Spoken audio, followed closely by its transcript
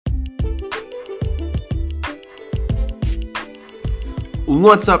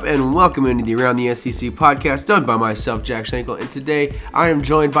What's up and welcome into the Around the SEC podcast done by myself, Jack Schenkel, and today I am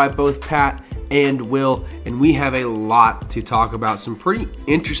joined by both Pat and Will, and we have a lot to talk about. Some pretty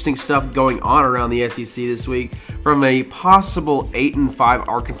interesting stuff going on around the SEC this week, from a possible 8-5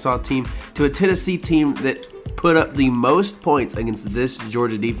 Arkansas team to a Tennessee team that put up the most points against this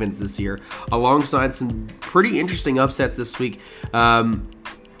Georgia defense this year, alongside some pretty interesting upsets this week.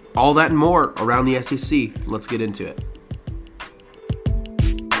 All that and more around the SEC. Let's get into it.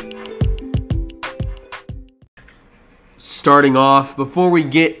 Starting off, before we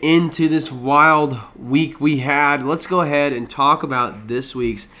get into this wild week we had, let's go ahead and talk about this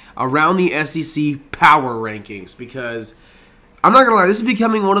week's Around the SEC Power Rankings, because I'm not going to lie, this is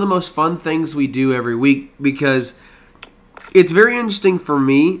becoming one of the most fun things we do every week, because it's very interesting for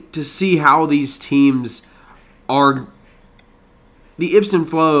me to see how these teams are, the ebbs and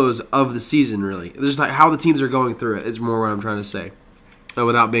flows of the season, really. Just like how the teams are going through it is more what I'm trying to say,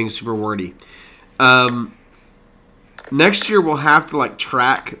 without being super wordy. Next year, we'll have to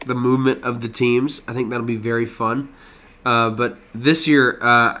track the movement of the teams. I think that'll be very fun. But this year,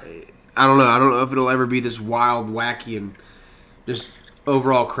 I don't know. I don't know if it'll ever be this wild, wacky, and just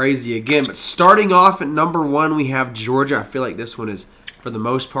overall crazy again. But starting off at number 1, we have Georgia. I feel like this one is, for the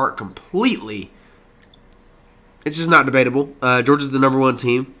most part, completely. It's just not debatable. Georgia's the number 1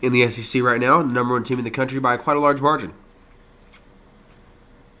 team in the SEC right now, the number 1 team in the country by quite a large margin.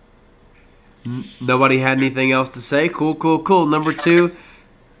 Nobody had anything else to say? Cool. Number 2.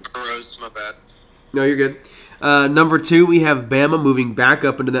 Rose, my bad. No, you're good. Number 2, we have Bama moving back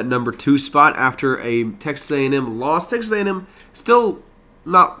up into that number 2 spot after a Texas A&M loss. Texas A&M still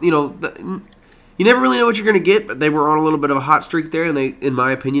not, you never really know what you're going to get, but they were on a little bit of a hot streak there, and they, in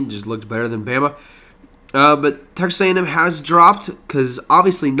my opinion, just looked better than Bama. But Texas A&M has dropped because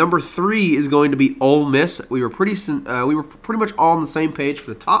obviously number 3 is going to be Ole Miss. We were pretty much all on the same page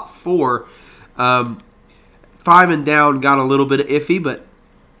for the top 4. 5 and down got a little bit iffy, but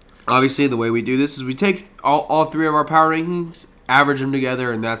obviously the way we do this is we take all 3 of our power rankings, average them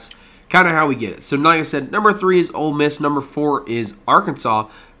together, and that's kind of how we get it. So like I said, number 3 is Ole Miss, number 4 is Arkansas.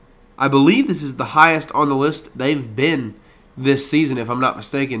 I believe this is the highest on the list they've been this season, if I'm not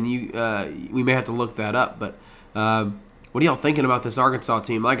mistaken. We may have to look that up, but what are y'all thinking about this Arkansas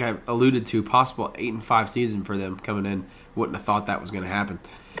team? Like I alluded to, possible 8-5 season for them coming in. Wouldn't have thought that was going to happen.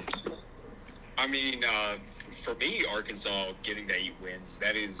 I mean, for me, Arkansas getting to 8 wins,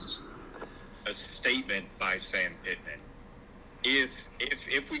 that is a statement by Sam Pittman.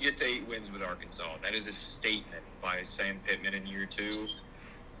 If we get to 8 wins with Arkansas, that is a statement by Sam Pittman in year 2.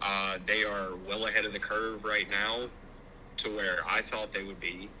 They are well ahead of the curve right now to where I thought they would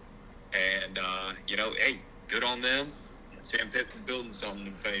be. And, hey, good on them. Sam Pittman's building something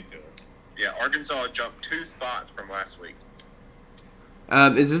in Fayetteville. Yeah, Arkansas jumped 2 spots from last week.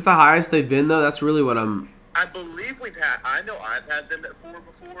 Is this the highest they've been, though? That's really what I believe I know I've had them at 4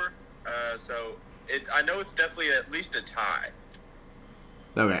 before, I know it's definitely at least a tie.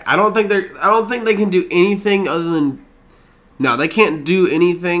 Okay, I don't think they can do anything other than. No, they can't do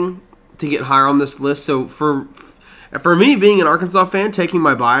anything to get higher on this list. So for me, being an Arkansas fan, taking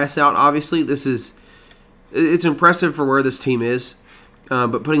my bias out, obviously, it's impressive for where this team is.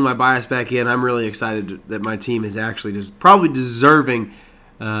 But putting my bias back in, I'm really excited that my team is actually just probably deserving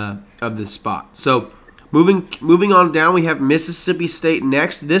of this spot. So moving on down, we have Mississippi State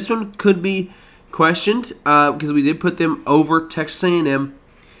next. This one could be questioned because we did put them over Texas A&M.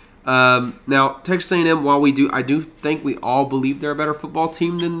 Now, Texas A&M, while I do think we all believe they're a better football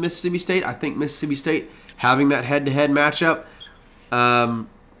team than Mississippi State. I think Mississippi State, having that head-to-head matchup,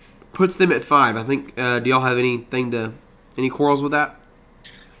 puts them at 5. I think. Do y'all have any quarrels with that?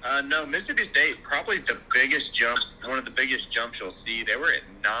 No, Mississippi State, probably the biggest jump, one of the biggest jumps you'll see. They were at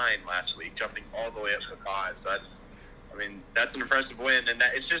 9 last week, jumping all the way up to 5. So, that's an impressive win. And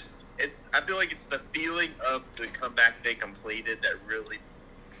I feel like it's the feeling of the comeback they completed that really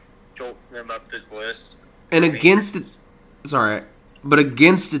jolts them up this list. And against a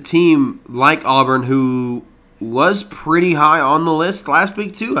team like Auburn, who was pretty high on the list last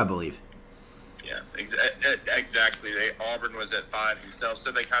week too, I believe. Exactly. Auburn was at 5 themselves,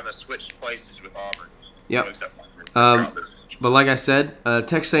 so they kind of switched places with Auburn. Yep. But like I said,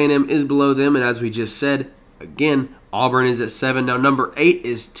 Texas A&M is below them, and as we just said, again, Auburn is at 7. Now, number 8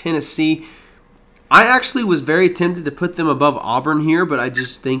 is Tennessee. I actually was very tempted to put them above Auburn here, but I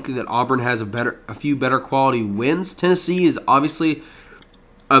just think that Auburn has a few better quality wins. Tennessee is obviously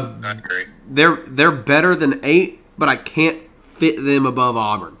they're better than 8, but I can't fit them above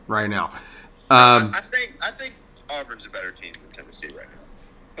Auburn right now. I think Auburn's a better team than Tennessee right now.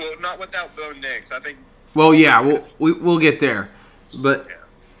 Well, not without Bo Nix. I think. Well, yeah, we'll get there. But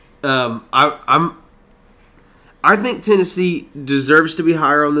I think Tennessee deserves to be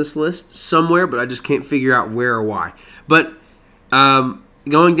higher on this list somewhere, but I just can't figure out where or why. But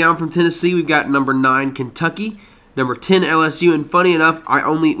going down from Tennessee, we've got number 9 Kentucky, number 10 LSU, and funny enough,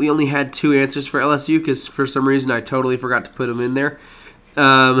 we only had 2 answers for LSU because for some reason I totally forgot to put them in there.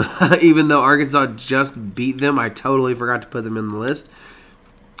 Even though Arkansas just beat them, I totally forgot to put them in the list.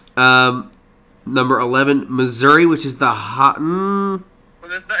 Number 11 Missouri, which is the hot. Well,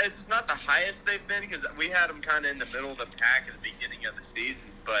 it's not the highest they've been because we had them kind of in the middle of the pack at the beginning of the season.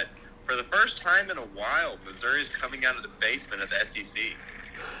 But for the first time in a while, Missouri's coming out of the basement of the SEC.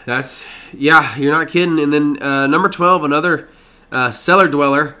 You're not kidding. And then number 12, another cellar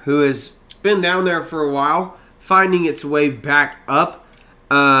dweller who has been down there for a while, finding its way back up,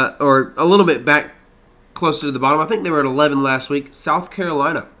 or a little bit back closer to the bottom. I think they were at 11 last week. South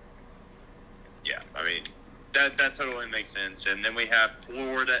Carolina. Yeah, I mean, that totally makes sense. And then we have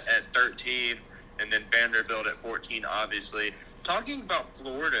Florida at 13, and then Vanderbilt at 14, obviously. Talking about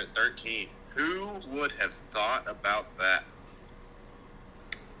Florida at 13, who would have thought about that?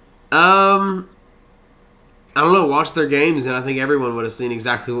 I don't know. Watch their games, and I think everyone would have seen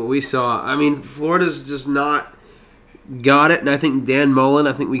exactly what we saw. I mean, Florida's just not got it, and I think Dan Mullen,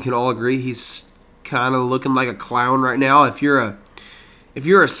 I think we can all agree, he's kind of looking like a clown right now. If you're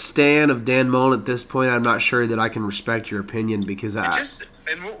a stan of Dan Mullen at this point, I'm not sure that I can respect your opinion because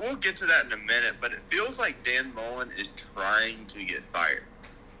and we'll get to that in a minute, but it feels like Dan Mullen is trying to get fired.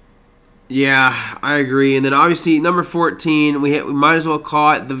 Yeah, I agree. And then obviously number 14, we might as well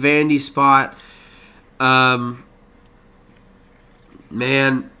call it the Vandy spot.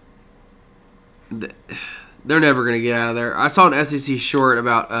 Man, they're never going to get out of there. I saw an SEC short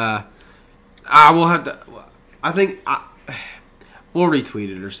about we'll have to. I think we'll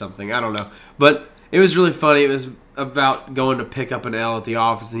retweet it or something. I don't know, but it was really funny. It was about going to pick up an L at the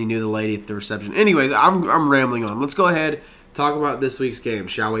office, and he knew the lady at the reception. Anyways, I'm rambling on. Let's go ahead talk about this week's game,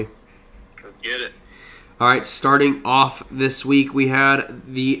 shall we? Let's get it. All right, starting off this week, we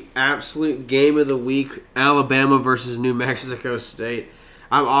had the absolute game of the week: Alabama versus New Mexico State.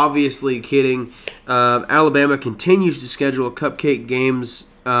 I'm obviously kidding. Alabama continues to schedule cupcake games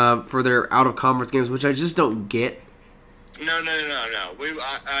for their out-of-conference games, which I just don't get. No.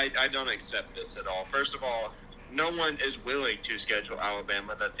 I don't accept this at all. First of all, no one is willing to schedule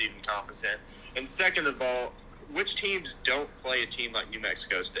Alabama that's even competent. And second of all, which teams don't play a team like New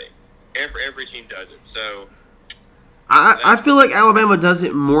Mexico State? Every team does it. So I feel like Alabama does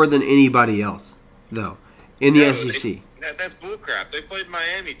it more than anybody else, though, in the SEC. That's bullcrap. They played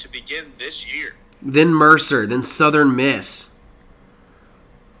Miami to begin this year. Then Mercer, then Southern Miss.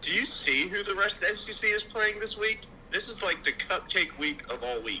 Do you see who the rest of the SEC is playing this week? This is like the cupcake week of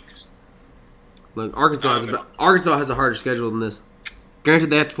all weeks. Look, Arkansas has a harder schedule than this. Granted,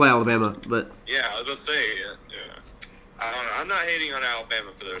 they have to play Alabama, but yeah, I was about to say, yeah. I don't know. I'm not hating on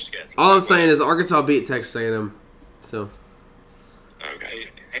Alabama for their schedule. All I'm saying is Arkansas beat Texas A&M. So. Okay.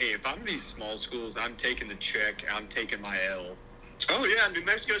 Hey, if I'm these small schools, I'm taking the check. I'm taking my L. Oh yeah, New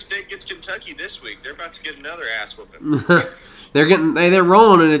Mexico State gets Kentucky this week. They're about to get another ass whooping. They're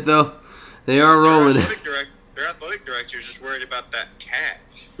rolling in it though. They are rolling it. Their athletic director's just worried about that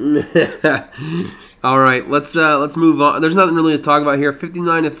catch. All right, let's move on. There's nothing really to talk about here.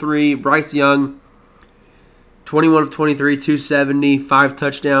 59-3. Bryce Young, 21 of 23, 270, 5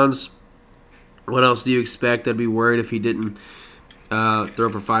 touchdowns. What else do you expect? I'd be worried if he didn't throw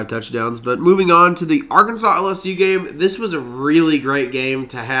for 5 touchdowns. But moving on to the Arkansas LSU game, this was a really great game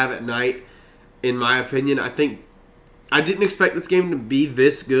to have at night, in my opinion. I think I didn't expect this game to be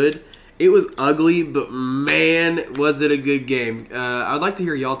this good. It was ugly, but man, was it a good game. I'd like to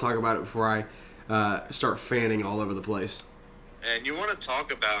hear y'all talk about it before I start fanning all over the place. And you want to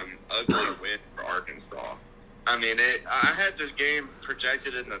talk about an ugly win for Arkansas. I mean, I had this game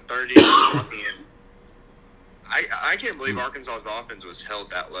projected in the 30s and 20, and I can't believe Arkansas's offense was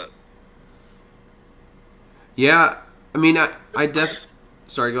held that low. Yeah, I mean,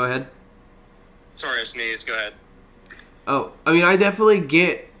 sorry, go ahead. Sorry, I sneezed. Go ahead. Oh, I mean, I definitely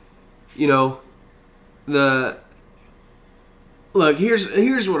get, Look,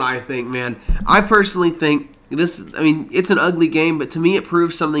 here's what I think, man. I personally think it's an ugly game, but to me it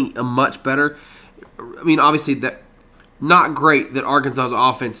proves something much better. I mean, obviously, that not great that Arkansas's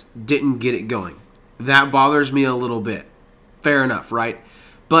offense didn't get it going. That bothers me a little bit. Fair enough, right?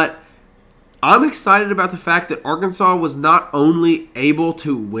 But I'm excited about the fact that Arkansas was not only able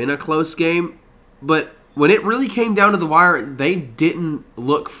to win a close game, but when it really came down to the wire, they didn't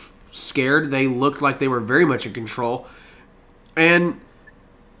look scared. They looked like they were very much in control and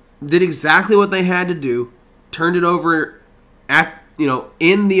did exactly what they had to do, turned it over at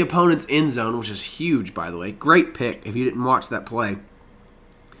in the opponent's end zone, which is huge, by the way. Great pick if you didn't watch that play.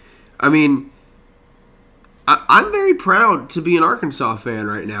 I mean, I'm very proud to be an Arkansas fan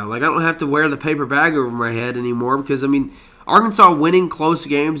right now. Like, I don't have to wear the paper bag over my head anymore because, I mean, Arkansas winning close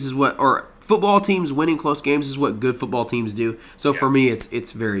games is what – or football teams winning close games is what good football teams do. So for me, it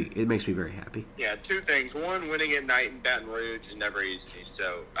makes me very happy. Yeah, two things. One, winning at night in Baton Rouge is never easy.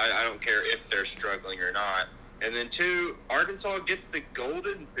 So I don't care if they're struggling or not. And then two, Arkansas gets the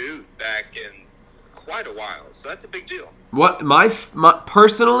Golden Boot back in quite a while. So that's a big deal. What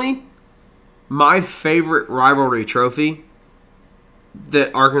personally, my favorite rivalry trophy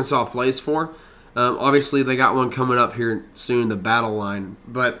that Arkansas plays for, obviously they got one coming up here soon, the Battle Line,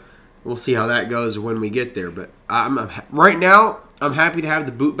 but we'll see how that goes when we get there. But right now, I'm happy to have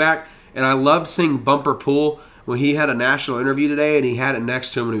the boot back, and I love seeing Bumper Pool when he had a national interview today, and he had it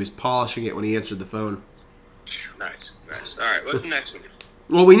next to him, and he was polishing it when he answered the phone. Nice. All right, what's the next one?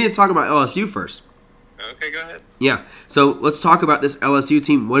 Well, we need to talk about LSU first. Okay, go ahead. Yeah, so let's talk about this LSU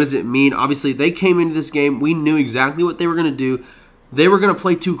team. What does it mean? Obviously, they came into this game. We knew exactly what they were going to do. They were going to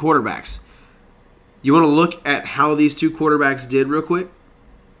play two quarterbacks. You want to look at how these two quarterbacks did real quick?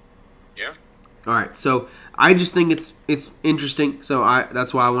 Yeah. All right, so I just think it's interesting, so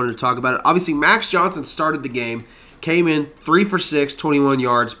that's why I wanted to talk about it. Obviously, Max Johnson started the game, came in 3 for 6, 21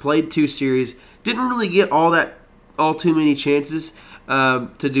 yards, played 2 series, didn't really get all too many chances to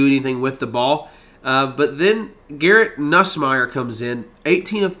do anything with the ball. But then Garrett Nussmeier comes in,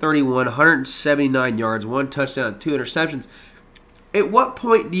 18 of 31, 179 yards, 1 touchdown, 2 interceptions. At what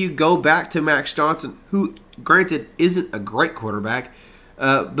point do you go back to Max Johnson, who, granted, isn't a great quarterback,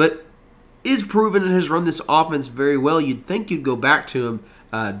 but is proven and has run this offense very well? You'd think you'd go back to him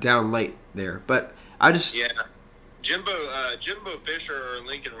down late there. But I just... Yeah. Jimbo Fisher or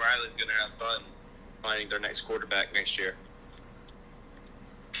Lincoln Riley's going to have fun finding their next quarterback next year.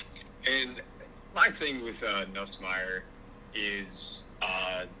 And my thing with Nussmeier is,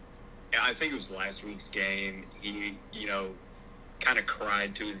 I think it was last week's game, he, kind of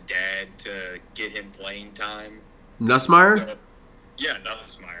cried to his dad to get him playing time. Nussmeier? Yeah,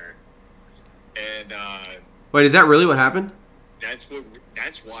 Nussmeier. And wait, is that really what happened? That's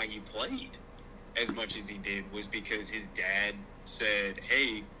why he played as much as he did, was because his dad said,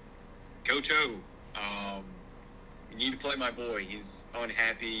 "Hey, Coach O, you need to play my boy. He's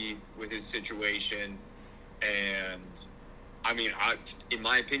unhappy with his situation." And I mean, in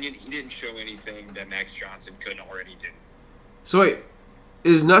my opinion, he didn't show anything that Max Johnson couldn't already do. So wait,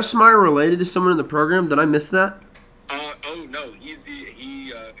 is Nussmeier related to someone in the program? Did I miss that? Oh no, he's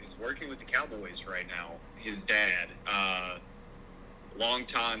working with the Cowboys right now. His dad,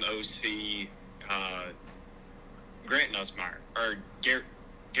 longtime OC, Grant Nussmeier, or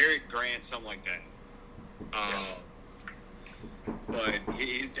Garrett Grant, something like that. But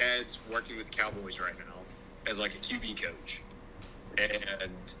his dad's working with the Cowboys right now as like a QB coach,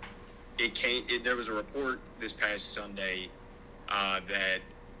 and there was a report this past Sunday that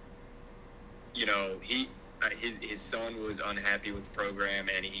his son was unhappy with the program,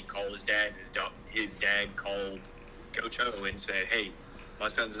 and he called his dad. His dad called Coach O and said, "Hey, my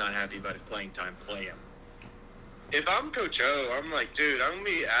son's not happy about his playing time. Play him." If I'm Coach O, I'm like, dude, I'm gonna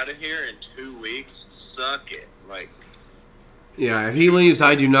be out of here in 2 weeks. Suck it, like. Yeah, if he leaves,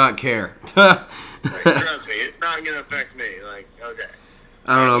 I do not care. Trust me, it's not gonna affect me. Like, okay.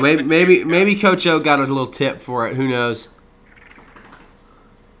 I don't know. Maybe Coach O got a little tip for it. Who knows?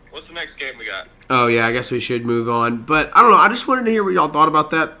 What's the next game we got? Oh yeah, I guess we should move on. But I don't know. I just wanted to hear what y'all thought about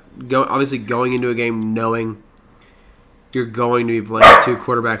that. Obviously, going into a game knowing you're going to be playing two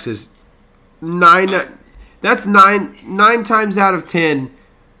quarterbacks is That's nine times out of 10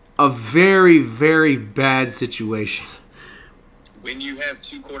 a very, very bad situation. When you have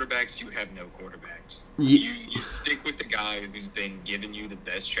two quarterbacks, you have no quarterbacks. Yeah. You stick with the guy who's been giving you the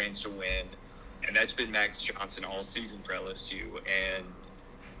best chance to win, and that's been Max Johnson all season for LSU. And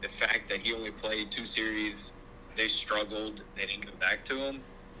the fact that he only played 2 series, they struggled, they didn't go back to him,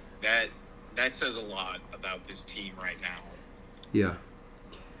 that says a lot about this team right now. Yeah.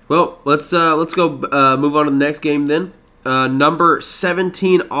 Well, let's go move on to the next game then. Number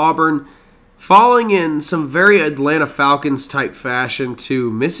 17 Auburn, falling in some very Atlanta Falcons type fashion to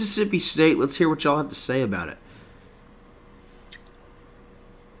Mississippi State. Let's hear what y'all have to say about it.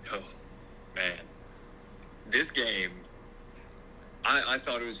 Oh man, this game, I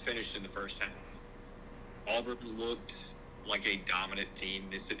thought it was finished in the first half. Auburn looked like a dominant team.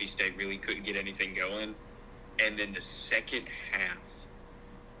 Mississippi State really couldn't get anything going, and then the second half,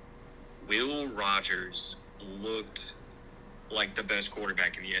 Will Rogers looked like the best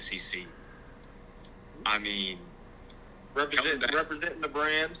quarterback in the SEC. I mean, representing the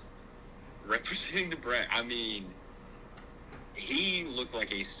brand. Representing the brand. I mean, he looked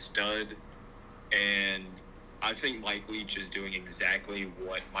like a stud, and I think Mike Leach is doing exactly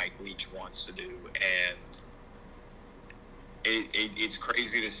what Mike Leach wants to do, and it's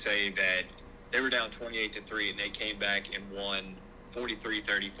crazy to say that they were down 28-3 and they came back and won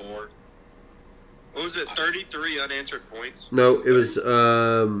 43-34. What was it? 33 unanswered points. No, it was.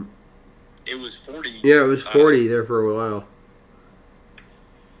 It was 40. Yeah, it was 40 there for a while.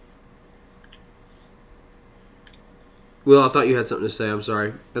 Will, I thought you had something to say. I'm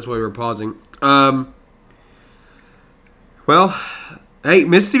sorry. That's why we were pausing. Well, hey,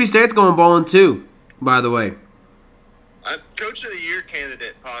 Mississippi State's going bowling too, by the way. Coach of the Year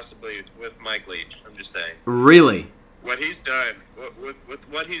candidate, possibly, with Mike Leach. I'm just saying. Really? What he's done, with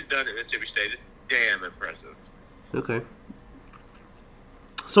what he's done at Mississippi State, is damn impressive. Okay.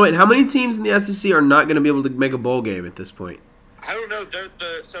 So wait, how many teams in the SEC are not going to be able to make a bowl game at this point? I don't know.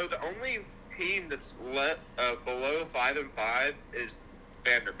 So the only team that's below 5-5 is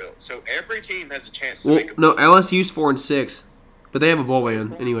Vanderbilt. So every team has a chance to make a bowl. No, LSU's 4-6, but they have a bowl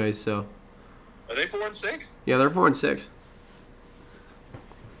win anyway. So. Are they 4-6? Yeah, they're 4-6.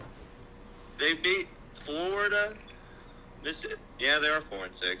 They beat Florida. Yeah, they are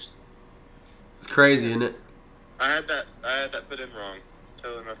 4-6. It's crazy, isn't it? I had that put in wrong. It's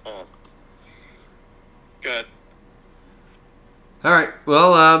totally my fault. Good. All right.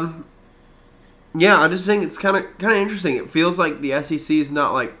 Well, yeah, I just think it's kind of interesting. It feels like the SEC is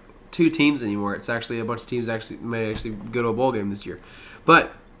not like two teams anymore. It's actually a bunch of teams may actually go to a bowl game this year.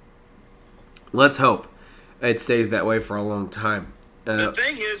 But let's hope it stays that way for a long time. The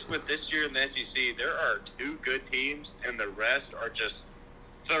thing is, with this year in the SEC, there are two good teams, and the rest are just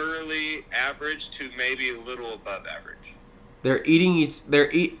thoroughly average to maybe a little above average. You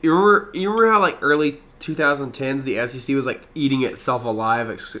remember how like early 2010s the SEC was like eating itself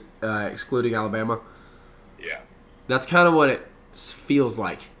alive, excluding Alabama. Yeah. That's kind of what it feels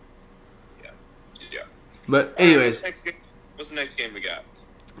like. Yeah. But anyways, what's the next game we got?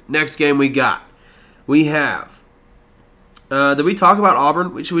 Next game we have. Did we talk about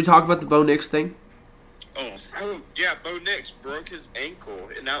Auburn? Should we talk about the Bo Nix thing? Oh yeah, Bo Nix broke his ankle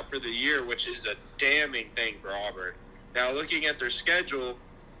and out for the year, which is a damning thing for Auburn. Now, looking at their schedule,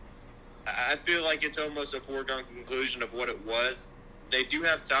 I feel like it's almost a foregone conclusion of what it was. They do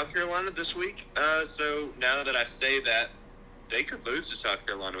have South Carolina this week, so now that I say that, they could lose to South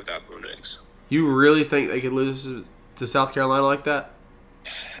Carolina without Bo Nix. You really think they could lose to South Carolina like that?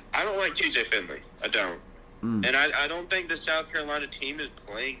 I don't like TJ Finley. I don't. And I don't think the South Carolina team is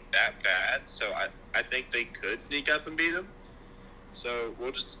playing that bad, so I think they could sneak up and beat them. So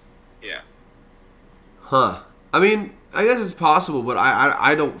we'll just, yeah. Huh. I mean, I guess it's possible, but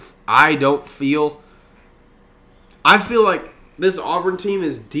I don't feel. I feel like this Auburn team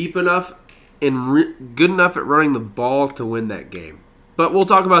is deep enough and good enough at running the ball to win that game. But we'll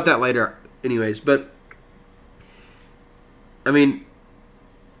talk about that later, anyways. But I mean.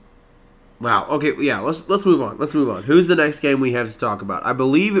 Wow. Okay. Yeah. Let's move on. Who's the next game we have to talk about? I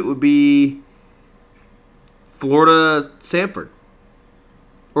believe it would be Florida Samford,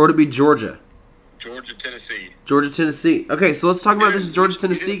 or would it be Georgia? Georgia-Tennessee. Okay. So let's talk about this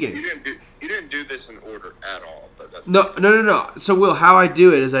Georgia-Tennessee game. You didn't do this in order at all. But that's No. So Will, how I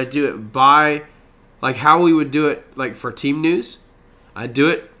do it is I do it by, like how we would do it like for team news. I do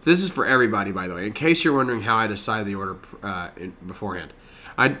it. This is for everybody, by the way, in case you're wondering how I decide the order beforehand.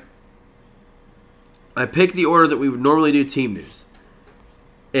 I pick the order that we would normally do team news.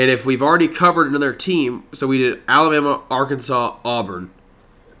 And if we've already covered another team, so we did Alabama, Arkansas, Auburn.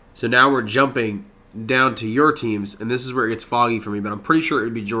 So now we're jumping down to your teams, and this is where it gets foggy for me, but I'm pretty sure it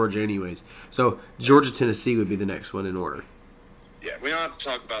would be Georgia anyways. So Georgia-Tennessee would be the next one in order. Yeah, we don't have to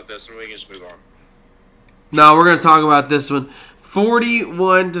talk about this one. We can just move on. No, we're going to talk about this one.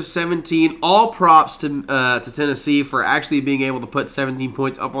 41-17. All props to Tennessee for actually being able to put 17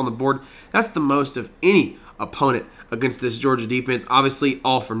 points up on the board. That's the most of any opponent against this Georgia defense. Obviously,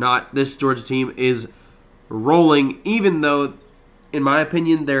 all for naught. This Georgia team is rolling, even though, in my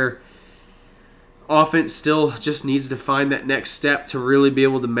opinion, their offense still just needs to find that next step to really be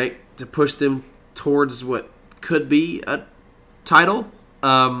able to push them towards what could be a title.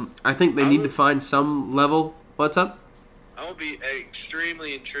 I think they need to find some level. What's up? I will be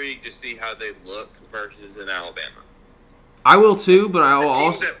extremely intrigued to see how they look versus in Alabama. I will too, but I will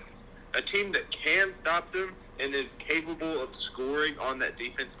also... A team that can stop them and is capable of scoring on that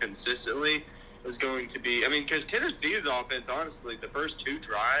defense consistently is going to be... I mean, because Tennessee's offense, honestly, the first two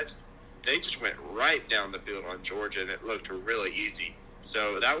drives, they just went right down the field on Georgia, and it looked really easy.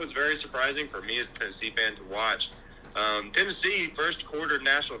 So that was very surprising for me as a Tennessee fan to watch. Tennessee, first quarter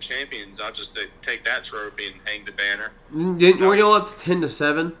national champions. I'll just say, take that trophy and hang the banner. Were you all up to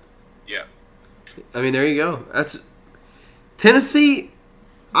 10-7? Yeah. I mean, there you go. That's Tennessee.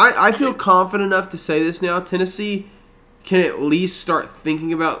 I feel confident enough to say this now. Tennessee can at least start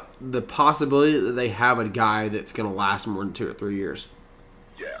thinking about the possibility that they have a guy that's going to last more than 2 or 3 years.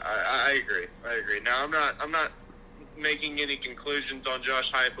 Yeah, I agree. I agree. Now, I'm not making any conclusions on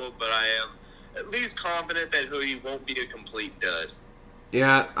Josh Heupel, but I am at least confident that he won't be a complete dud.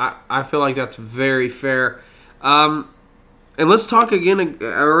 Yeah, I feel like that's very fair. And let's talk again. I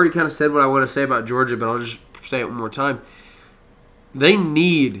already kind of said what I want to say about Georgia, but I'll just say it one more time. They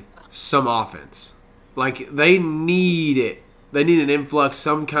need some offense. Like, they need it. They need an influx,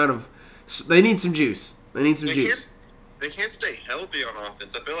 some kind of – they need some juice. They need some juice. They can't stay healthy on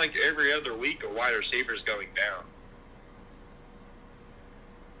offense. I feel like every other week a wide receiver's going down.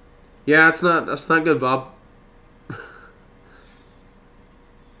 Yeah, that's not good, Bob.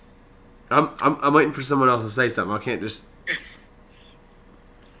 I'm waiting for someone else to say something. I can't just.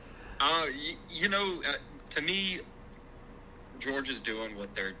 To me, Georgia's doing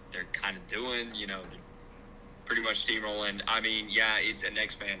what they're kind of doing. Pretty much steamrolling. I mean, yeah, it's a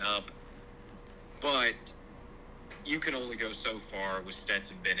next man up, but you can only go so far with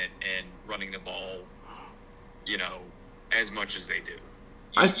Stetson Bennett and running the ball. As much as they do.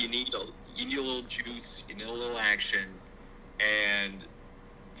 You need a little juice, you need a little action, and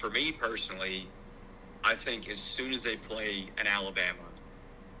for me personally, I think as soon as they play an Alabama,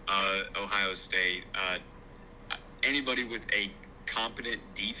 Ohio State, anybody with a competent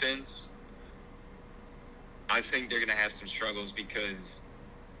defense, I think they're going to have some struggles because,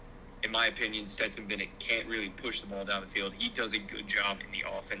 in my opinion, Stetson Bennett can't really push the ball down the field. He does a good job in the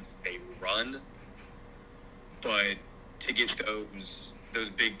offense they run, but to get those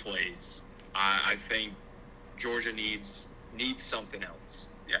big plays, I think Georgia needs something else.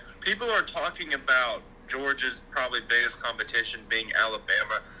 Yeah, people are talking about Georgia's probably biggest competition being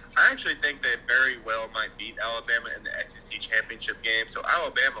Alabama. I actually think they very well might beat Alabama in the SEC championship game, so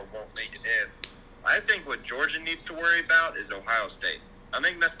Alabama won't make it in. I think what Georgia needs to worry about is Ohio State. I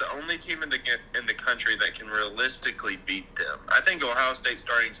think that's the only team in the country that can realistically beat them. I think Ohio State's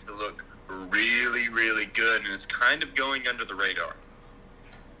starting to look really, really good, and it's kind of going under the radar.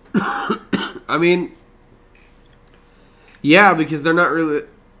 I mean, yeah, because they're not really.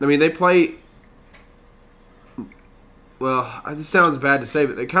 I mean, they play. Well, this sounds bad to say,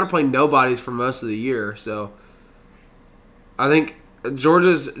 but they kind of play nobodies for most of the year. So, I think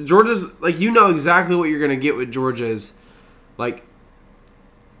Georgia's like, exactly what you're going to get with Georgia's. Like,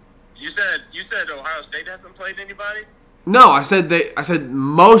 you said Ohio State hasn't played anybody? No, I said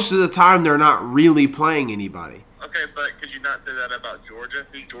most of the time they're not really playing anybody. Okay, but could you not say that about Georgia?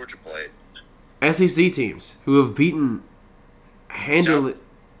 Who's Georgia played? SEC teams who have beaten handily.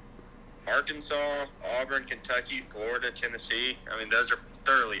 Arkansas, Auburn, Kentucky, Florida, Tennessee. I mean, those are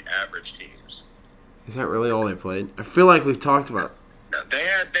thoroughly average teams. Is that really all they played? I feel like we've talked about. No, they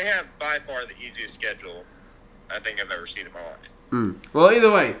have by far the easiest schedule I think I've ever seen in my life. Well,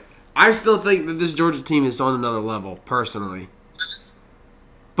 either way, I still think that this Georgia team is on another level, personally.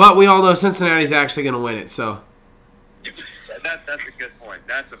 But we all know Cincinnati's actually going to win it, so. That's a good point.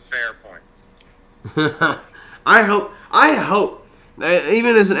 That's a fair point. I hope,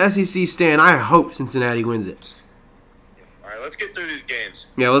 even as an SEC stan, I hope Cincinnati wins it. All right, let's get through these games.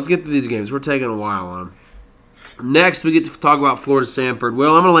 Yeah, let's get through these games. We're taking a while on them. Next, we get to talk about Florida Samford.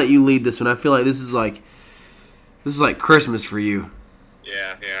 Well, I'm going to let you lead this one. I feel like this is like Christmas for you.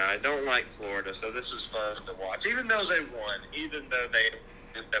 Yeah, I don't like Florida, so this was fun to watch. Even though they won, even though they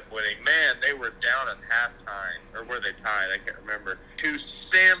ended up winning, man, they were down at halftime, or were they tied? I can't remember. To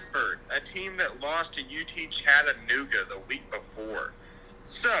Samford, a team that lost to UT Chattanooga the week before.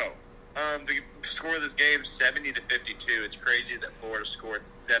 So, the score of this game, 70-52. It's crazy that Florida scored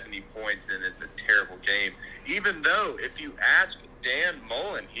 70 points, and it's a terrible game. Even though, if you ask Dan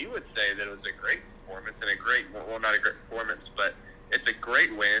Mullen, he would say that it was a great performance, and not a great performance, but it's a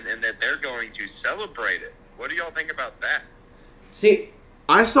great win, and that they're going to celebrate it. What do y'all think about that? See,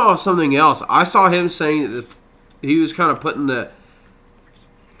 I saw something else. I saw him saying that he was kind of putting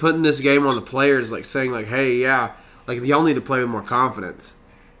this game on the players, like saying like, "Hey, yeah, like y'all need to play with more confidence."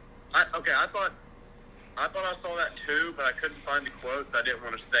 I thought I saw that too, but I couldn't find the quotes. I didn't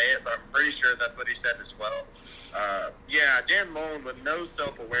want to say it, but I'm pretty sure that's what he said as well. Dan Mullen with no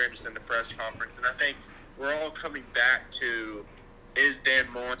self-awareness in the press conference, and I think we're all coming back to, is Dan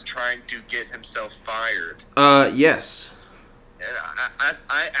Mullen trying to get himself fired? Yes. And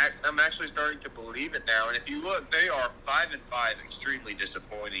I'm actually starting to believe it now. And if you look, they are 5-5, extremely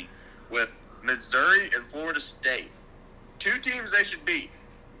disappointing, with Missouri and Florida State two teams they should beat.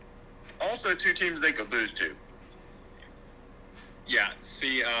 Also, two teams they could lose to. Yeah,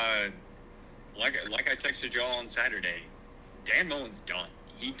 see, like I texted y'all on Saturday, Dan Mullen's done.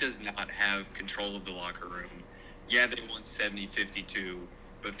 He does not have control of the locker room. Yeah, they won 70-52,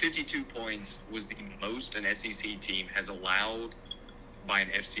 but 52 points was the most an SEC team has allowed by an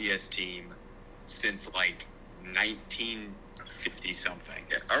FCS team since, 1950-something.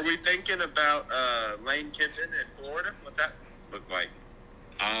 Yeah. Are we thinking about Lane Kiffin in Florida? What's that look like?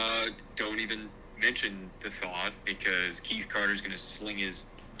 Don't even mention the thought, because Keith Carter's going to sling his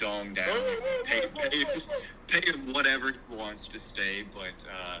dong down and pay him whatever he wants to stay, but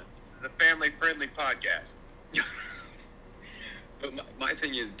this is a family-friendly podcast. But my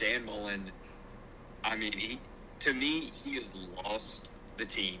thing is, Dan Mullen, I mean, he has lost the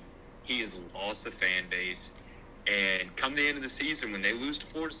team. He has lost the fan base. And come the end of the season, when they lose to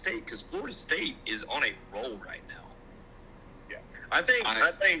Florida State, because Florida State is on a roll right now. Yeah, I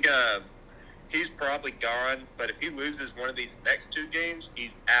think he's probably gone. But if he loses one of these next two games,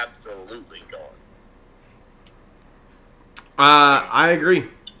 he's absolutely gone. I agree.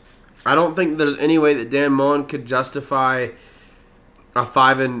 I don't think there's any way that Dan Mullen could justify a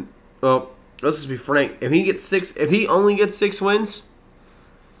 5 well, let's just be frank. If he only gets 6 wins,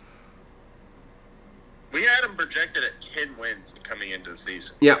 we had him projected at 10 wins coming into the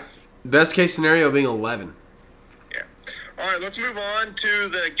season. yeah, best case scenario being 11. Yeah. All right, let's move on to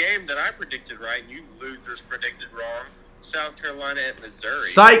the game that I predicted right and you losers predicted wrong. South Carolina at Missouri.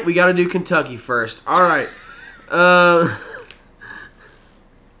 Psych, we got to do Kentucky first. All right. I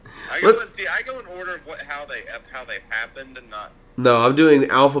go in order of how they happened and not. No, I'm doing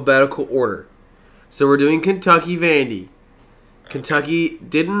the alphabetical order. So we're doing Kentucky Vandy. Kentucky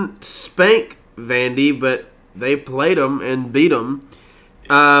didn't spank Vandy, but they played them and beat them.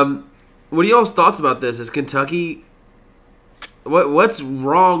 What are y'all's thoughts about this? Is Kentucky? What's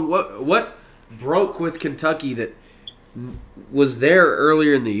wrong? What broke with Kentucky that was there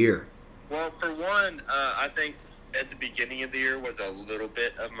earlier in the year? Well, for one, I think at the beginning of the year was a little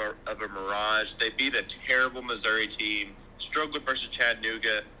bit of a mirage. They beat a terrible Missouri team, struggled versus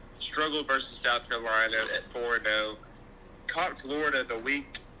Chattanooga, struggled versus South Carolina at 4-0, caught Florida the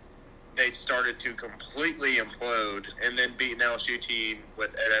week they started to completely implode, and then beat an LSU team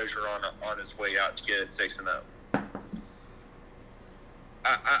with Ed Ogeron on his way out to get it 6-0.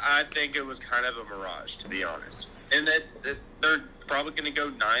 I think it was kind of a mirage, to be honest. And they're probably going to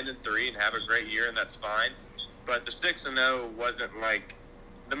go 9-3 and have a great year, and that's fine. But the 6-0 wasn't like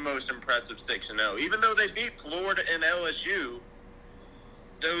the most impressive 6-0. Even though they beat Florida and LSU,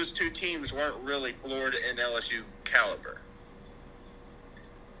 those two teams weren't really Florida and LSU caliber.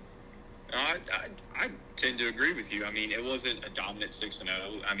 I tend to agree with you. I mean, it wasn't a dominant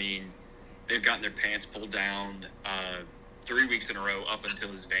 6-0. I mean, they've gotten their pants pulled down 3 weeks in a row up until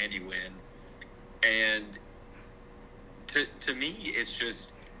this Vandy win. And to me, it's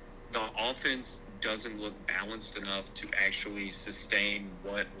just the offense doesn't look balanced enough to actually sustain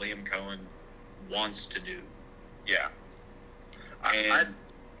what Liam Cohen wants to do. Yeah.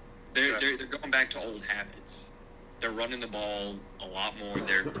 They're going back to old habits. They're running the ball a lot more.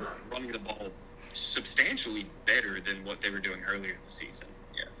 They're running the ball substantially better than what they were doing earlier in the season.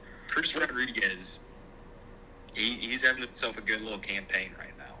 Yeah. Chris Rodriguez, he's having himself a good little campaign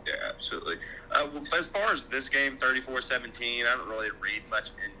right now. Yeah, absolutely. Well, as far as this game, 34-17, I don't really read much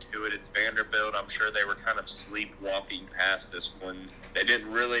into it. It's Vanderbilt. I'm sure they were kind of sleepwalking past this one. They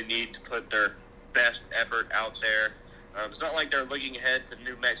didn't really need to put their best effort out there. It's not like they're looking ahead to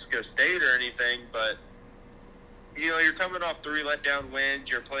New Mexico State or anything, but you're coming off 3 letdown wins.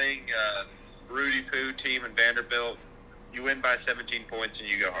 You're playing Rudy Foo team in Vanderbilt. You win by 17 points and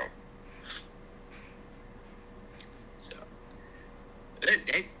you go home. So,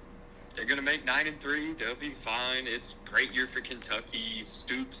 they're going to make 9-3. They'll be fine. It's a great year for Kentucky.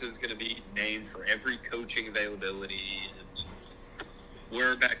 Stoops is going to be named for every coaching availability. And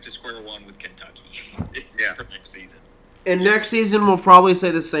we're back to square one with Kentucky for next season. And next season, we'll probably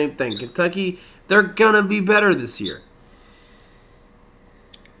say the same thing. Kentucky, they're going to be better this year.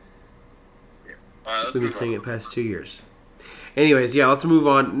 Yeah. All right, let's be saying it past 2 years. Anyways, yeah, let's move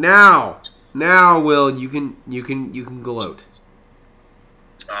on. Now, Will, you can gloat.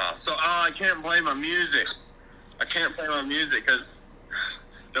 I can't play my music. Because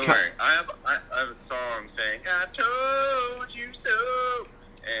don't worry. I have a song saying "I told you so,"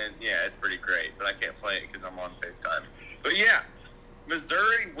 and yeah, it's pretty great. But I can't play it because I'm on FaceTime. But yeah,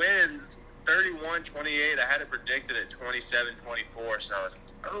 Missouri wins 31-28. I had it predicted at 27-24, so I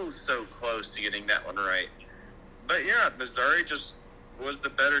was so close to getting that one right. But yeah, Missouri just was the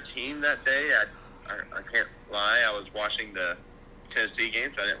better team that day. I can't lie. I was watching the Tennessee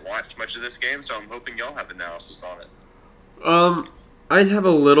games. I didn't watch much of this game, so I'm hoping y'all have analysis on it. I have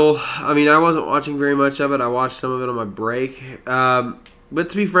a little. I mean, I wasn't watching very much of it. I watched some of it on my break. But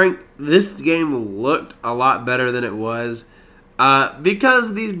to be frank, this game looked a lot better than it was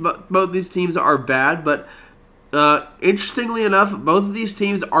because both these teams are bad. But interestingly enough, both of these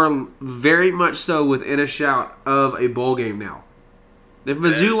teams are very much so within a shout of a bowl game now. If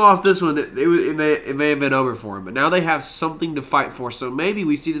Mizzou lost this one, it may have been over for them. But now they have something to fight for. So maybe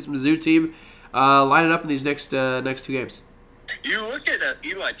we see this Mizzou team line it up in these next two games. You look at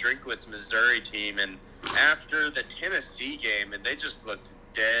Eli Drinkwitz's Missouri team, and after the Tennessee game, and they just looked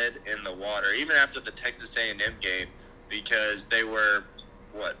dead in the water. Even after the Texas A&M game, because they were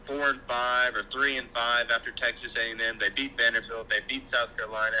 4-5 or 3-5 after Texas A&M. They beat Vanderbilt. They beat South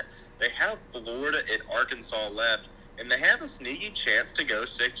Carolina. They have Florida and Arkansas left, and they have a sneaky chance to go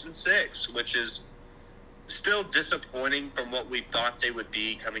 6-6, which is still disappointing from what we thought they would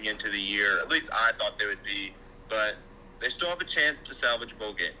be coming into the year. At least I thought they would be, but they still have a chance to salvage a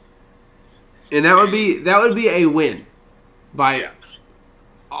bowl game. And that would be a win by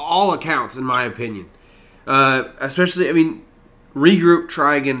all accounts, in my opinion. Especially, I mean, regroup,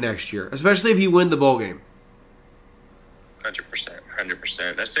 try again next year. Especially if you win the bowl game. 100%.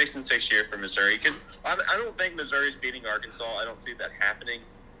 A 6-6 year for Missouri. Because I don't think Missouri's beating Arkansas. I don't see that happening.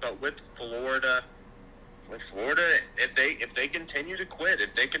 But with Florida, if they continue to quit,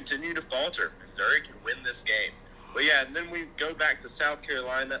 if they continue to falter, Missouri can win this game. But yeah, and then we go back to South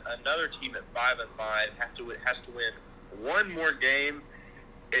Carolina, another team at 5-5 has to win one more game.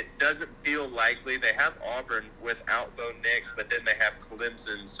 It doesn't feel likely. They have Auburn without Bo Nix, but then they have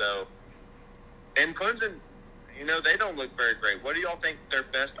Clemson. So, and Clemson, they don't look very great. What do y'all think their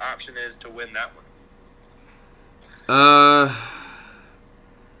best option is to win that one? I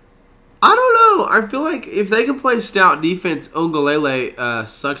don't know. I feel like if they can play stout defense, Ongelele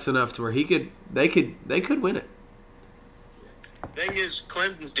sucks enough to where they could win it. Thing is,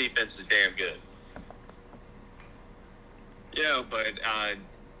 Clemson's defense is damn good. Yeah, but I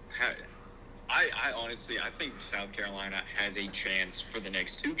honestly think South Carolina has a chance for the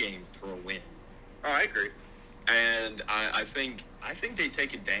next two games for a win. Oh, I agree. And I think they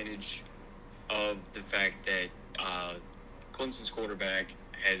take advantage of the fact that Clemson's quarterback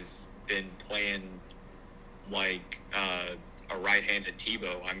has been playing like a right-handed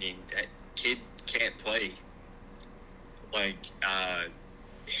Tebow. I mean, that kid can't play. Like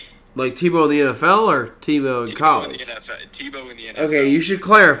Tebow in the NFL or Tebow in college? Tebow in the NFL. Okay, you should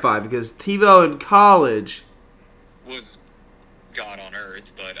clarify because Tebow in college was God on earth,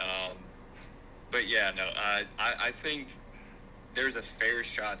 but yeah, no. I think there's a fair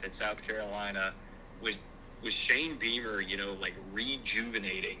shot that South Carolina with Shane Beamer,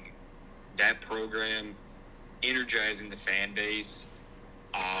 rejuvenating that program, energizing the fan base.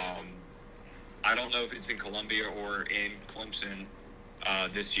 I don't know if it's in Columbia or in Clemson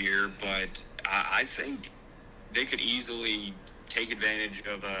this year, but I think they could easily take advantage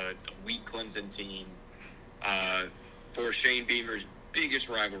of a weak Clemson team for Shane Beamer's biggest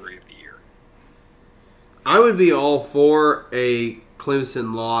rivalry of the year. I would be all for a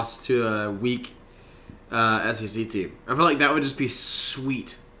Clemson loss to a weak SEC team. I feel like that would just be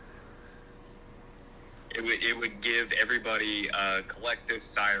sweet. It would give everybody a collective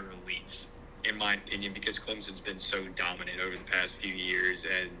sigh of relief, in my opinion, because Clemson's been so dominant over the past few years,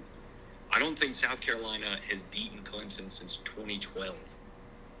 and I don't think South Carolina has beaten Clemson since 2012.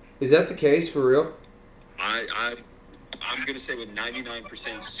 Is that the case for real? I'm going to say with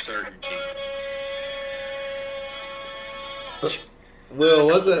 99% certainty. Will,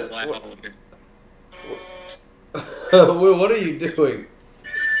 what the? Will, what are you doing?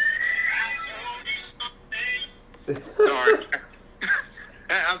 Sorry.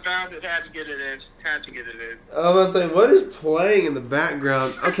 I found it. Had to get it in. I was about to say, what is playing in the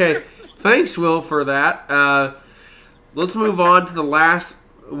background? Okay, thanks, Will, for that. Let's move on to the last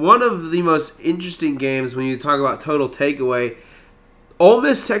one of the most interesting games when you talk about total takeaway. Ole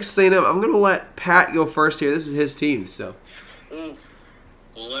Miss, Texas A&M. I'm going to let Pat go first here. This is his team, so.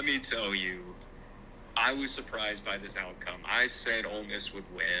 Well, let me tell you, I was surprised by this outcome. I said Ole Miss would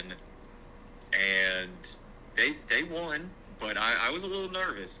win, and they won. But I was a little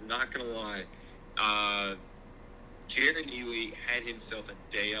nervous, not going to lie. Jared Neely had himself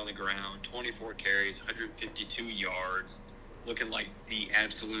a day on the ground, 24 carries, 152 yards, looking like the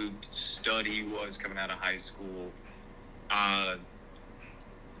absolute stud he was coming out of high school.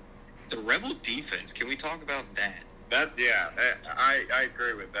 The Rebel defense, can we talk about that? I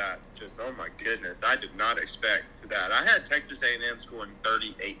agree with that. Just, oh my goodness, I did not expect that. I had Texas A&M scoring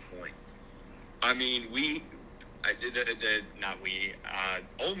 38 points. I mean,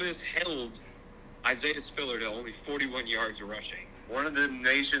 Ole Miss held Isaiah Spiller to only 41 yards rushing. One of the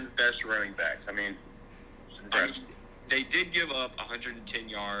nation's best running backs. I mean, they did give up 110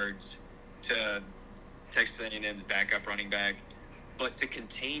 yards to Texas A&M's backup running back, but to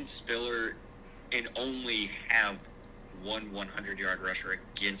contain Spiller and only have one 100-yard rusher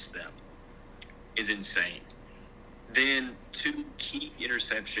against them is insane. Then 2 key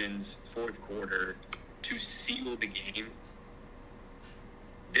interceptions, fourth quarter, to seal the game.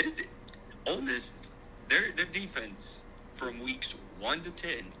 Ole Miss, their defense from weeks 1 to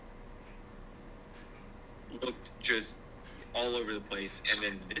 10 looked just all over the place. And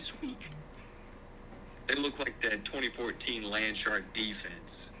then this week, they look like that 2014 Landshark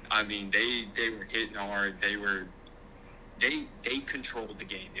defense. I mean, they were hitting hard. They controlled the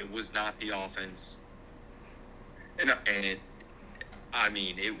game. It was not the offense. And I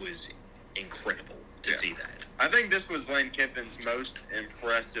mean, it was incredible to see that. I think this was Lane Kiffin's most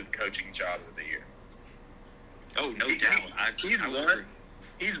impressive coaching job of the year. Oh, no doubt.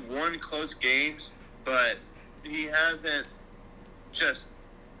 He's won close games, but he hasn't just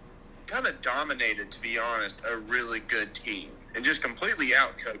kind of dominated, to be honest, a really good team and just completely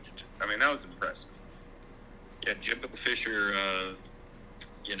outcoached. I mean, that was impressive. Yeah, Jimbo Fisher,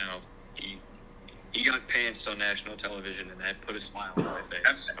 he got pantsed on national television, and that put a smile on my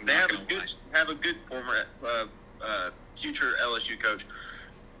face. They have a good former future LSU coach.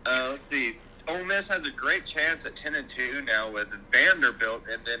 Let's see. Ole Miss has a great chance at 10-2 now with Vanderbilt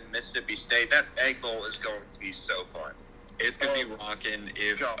and then Mississippi State. That Egg Bowl is going to be so fun. It's going to be rocking.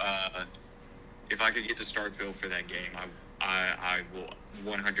 If I could get to Starkville for that game, I will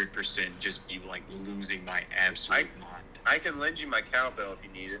 100% just be like losing my absolute mind. I can lend you my cowbell if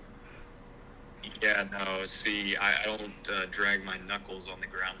you need it. Yeah, no, see, I don't drag my knuckles on the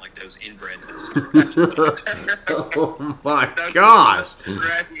ground like those inbreds and stuff. Oh my gosh.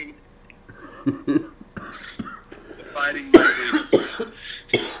 Fighting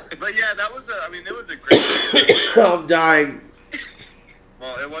but yeah, it was a great game. I'm dying.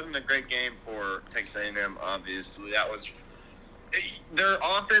 Well, it wasn't a great game for Texas A&M, obviously. Their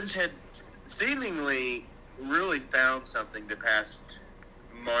offense had seemingly really found something the past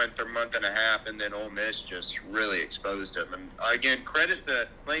month or month and a half, and then Ole Miss just really exposed them. And again, credit to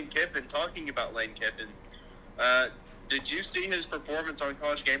Lane Kiffin. Talking about Lane Kiffin, did you see his performance on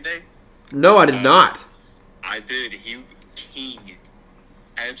College Game Day? No, I did not. I did. He king,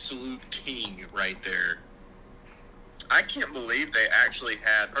 absolute king, right there. I can't believe they actually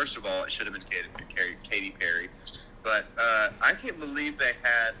had. First of all, it should have been Katy Perry, but I can't believe they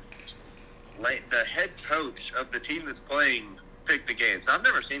had the head coach of the team that's playing pick the games. I've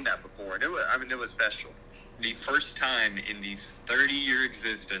never seen that before, and it was special. The first time in the 30-year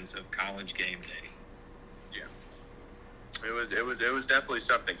existence of College Game Day. Yeah, it was definitely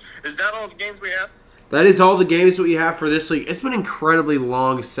something. Is that all the games we have? That is all the games that we have for this week. It's been an incredibly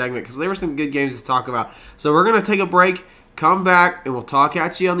long segment because there were some good games to talk about. So we're going to take a break, come back, and we'll talk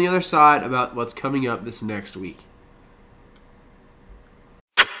at you on the other side about what's coming up this next week.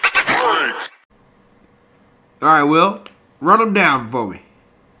 All right, Will, run them down for me.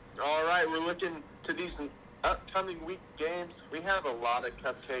 All right, we're looking to these upcoming week games. We have a lot of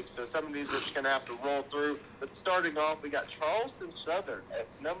cupcakes, so some of these we're just going to have to roll through. But starting off, we got Charleston Southern at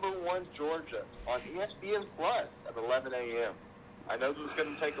number 1 Georgia on ESPN Plus at 11 a.m. I know this is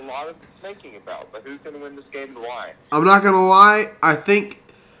going to take a lot of thinking about, but who's going to win this game and why? I'm not going to lie. I think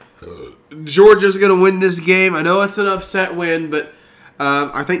Georgia's going to win this game. I know it's an upset win, but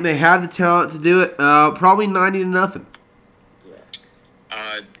I think they have the talent to do it. Probably 90-0. Yeah.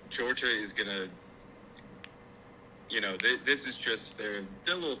 Georgia is going to, this is just their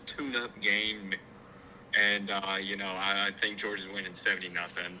little tune-up game. And, I think Georgia's winning 70-0.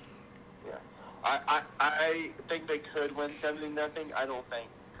 Yeah. I think they could win 70-0. I don't think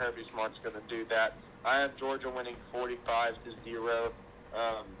Kirby Smart's going to do that. I have Georgia winning 45-0.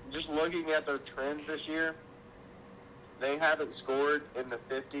 Just looking at their trends this year, they haven't scored in the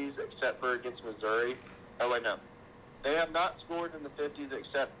 50s except for against Missouri. Oh, wait, no. They have not scored in the 50s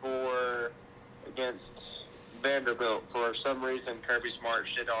except for against Vanderbilt. For some reason, Kirby Smart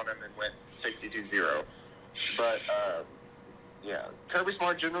shit on him and went 62-0. But, yeah, Kirby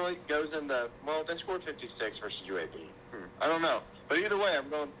Smart generally goes in they scored 56 versus UAB. I don't know. But either way, I'm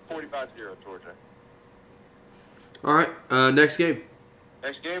going 45-0 Georgia. All right, next game.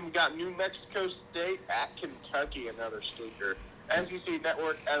 Next game, we got New Mexico State at Kentucky, another stinker. SEC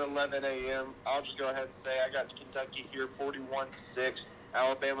Network at 11 a.m. I'll just go ahead and say I got Kentucky here 41-6.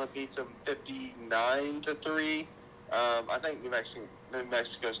 Alabama beats them 59-3. I think New Mexico New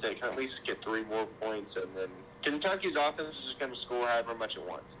Mexico State can at least get 3 more points, and then Kentucky's offense is just going to score however much it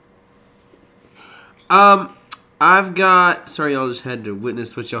wants. I've got. Sorry, y'all just had to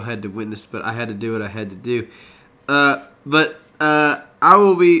witness what y'all had to witness, but I had to do what I had to do. I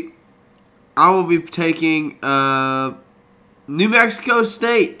will be taking New Mexico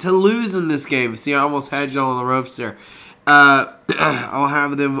State to lose in this game. See, I almost had y'all on the ropes there. I'll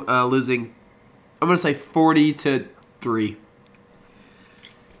have them losing. I'm gonna say 40-3.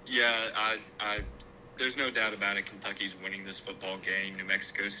 Yeah, there's no doubt about it. Kentucky's winning this football game. New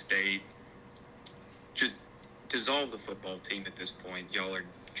Mexico State just dissolve the football team at this point. Y'all are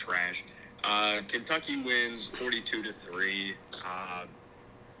trash. Kentucky wins 42-3.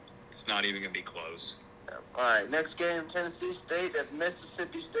 It's not even going to be close. All right, next game, Tennessee State at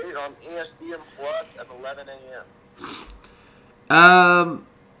Mississippi State on ESPN Plus at 11 a.m.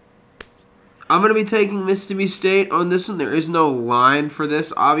 I'm going to be taking Mississippi State on this one. There is no line for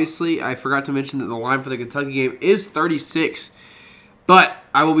this, obviously. I forgot to mention that the line for the Kentucky game is 36. But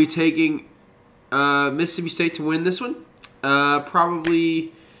I will be taking Mississippi State to win this one.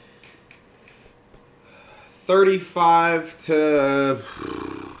 Probably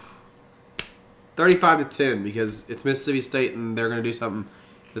 35-10 because it's Mississippi State and they're going to do something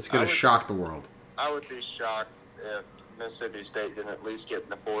that's going to shock the world. I would be shocked if Mississippi State didn't at least get in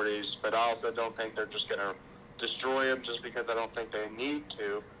the 40s, but I also don't think they're just going to destroy them just because I don't think they need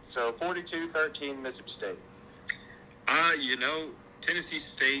to. So 42-13 Mississippi State. Tennessee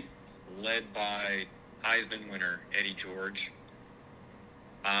State led by Heisman winner Eddie George.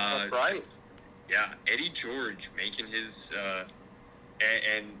 That's right. Yeah, Eddie George making his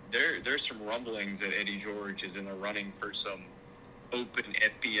and there's some rumblings that Eddie George is in the running for some open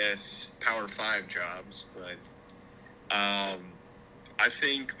FBS Power 5 jobs, but I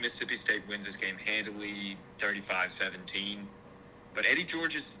think Mississippi State wins this game handily, 35-17. But Eddie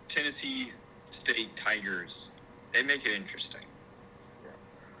George's Tennessee State Tigers, they make it interesting.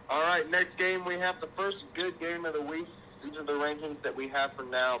 All right, next game, we have the first good game of the week. These are the rankings that we have for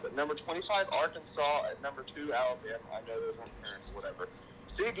now. But number 25, Arkansas, at number 2, Alabama. I know those aren't parents, whatever.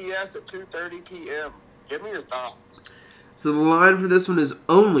 CBS at 2:30 p.m. Give me your thoughts. So the line for this one is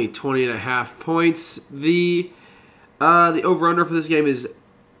only 20.5 points. The over-under for this game is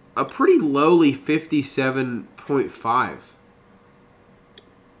a pretty lowly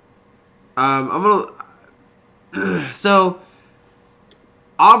 57.5. So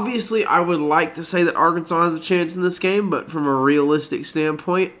obviously, I would like to say that Arkansas has a chance in this game, but from a realistic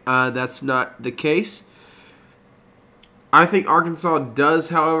standpoint, that's not the case. I think Arkansas does,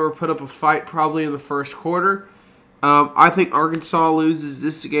 however, put up a fight probably in the first quarter. I think Arkansas loses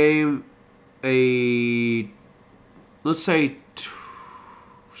this game let's say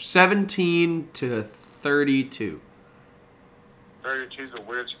 17-32. 32 is a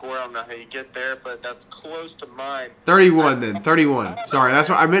weird score. I don't know how you get there, but that's close to mine. 31 then. 31. Sorry, that's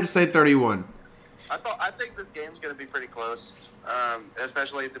what I meant to say 31. I think this game's going to be pretty close,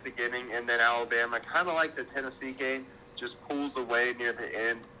 especially at the beginning, and then Alabama, kind of like the Tennessee game, just pulls away near the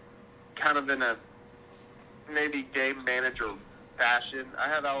end, kind of in a maybe game manager fashion. I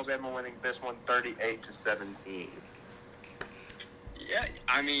have Alabama winning this one 38-17. Yeah,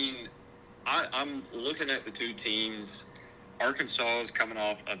 I mean, I'm looking at the two teams. Arkansas is coming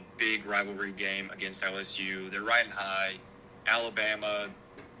off a big rivalry game against LSU. They're riding high. Alabama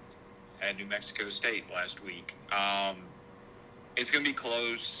had New Mexico State last week. It's going to be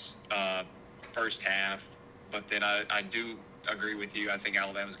close first half, but then I do agree with you. I think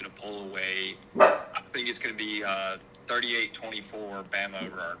Alabama's going to pull away. I think it's going to be 38-24 Bama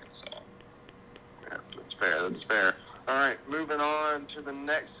over Arkansas. Yeah, that's fair. That's fair. All right, moving on to the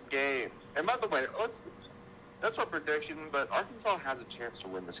next game. And by the way, that's our prediction, but Arkansas has a chance to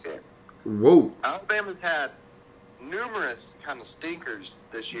win this game. Whoa. Alabama's had numerous kind of stinkers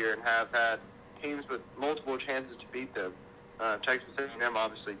this year and have had teams with multiple chances to beat them. Texas A&M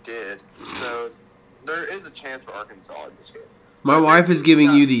obviously did. So there is a chance for Arkansas in this game. My wife is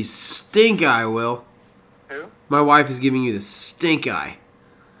giving you the stink eye, Will. Who? My wife is giving you the stink eye.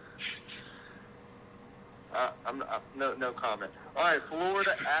 No comment. All right,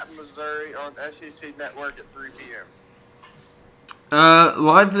 Florida at Missouri on SEC Network at 3 p.m.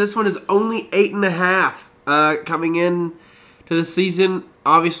 Line for this one is only 8.5. Coming in to the season,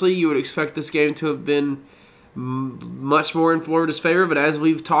 obviously you would expect this game to have been much more in Florida's favor, but as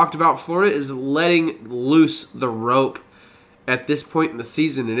we've talked about, Florida is letting loose the rope at this point in the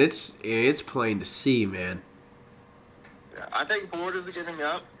season, and it's plain to see, man. Yeah, I think Florida's giving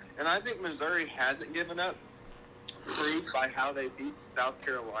up, and I think Missouri hasn't given up, proved by how they beat South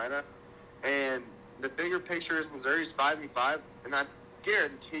Carolina. And the bigger picture is Missouri's 5-5, and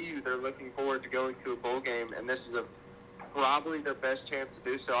guarantee you they're looking forward to going to a bowl game, and this is probably their best chance to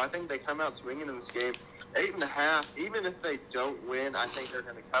do so. I think they come out swinging in this game. 8.5, even if they don't win, I think they're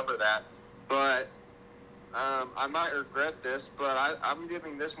going to cover that. But I might regret this, but I'm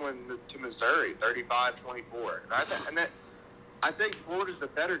giving this one to Missouri, 35-24. I think Florida's the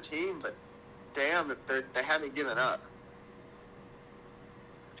better team, but damn if they haven't given up.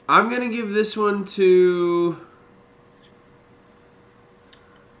 I'm going to give this one to...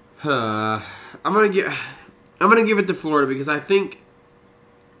 I'm going to give it to Florida because I think...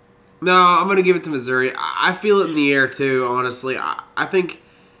 No, I'm going to give it to Missouri. I feel it in the air, too, honestly. I think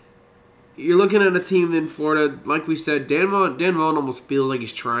you're looking at a team in Florida, like we said, Dan Mullen almost feels like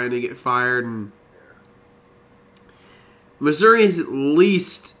he's trying to get fired. And Missouri is at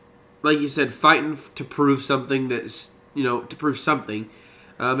least, like you said, fighting to prove something to prove something.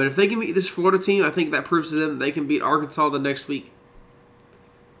 And if they can beat this Florida team, I think that proves to them that they can beat Arkansas the next week.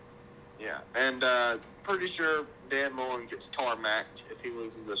 Yeah, and pretty sure Dan Mullen gets tarmacked if he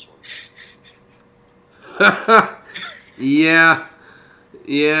loses this one. Yeah.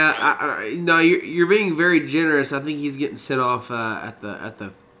 No, you're being very generous. I think he's getting sent off at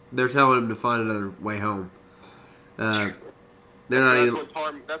the. They're telling him to find another way home. That's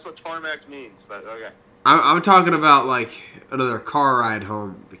what tarmac means. But okay. I'm talking about like another car ride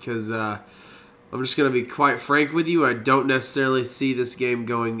home because I'm just gonna be quite frank with you. I don't necessarily see this game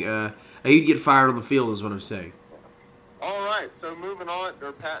going. He'd get fired on the field, is what I'm saying. All right, so moving on.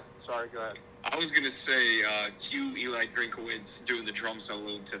 Or Pat, sorry, go ahead. I was going to say, cue Eli Drinkowitz doing the drum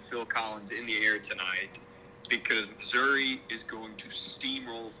solo to Phil Collins in the air tonight because Missouri is going to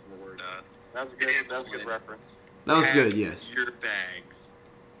steamroll Florida. That's a good reference. That was good, yes. Your bags.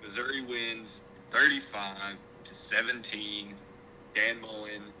 Missouri wins 35-17. Dan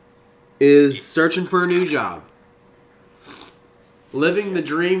Mullen is searching for a new job. Living the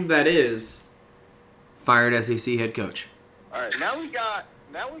dream that is fired SEC head coach. All right, now we got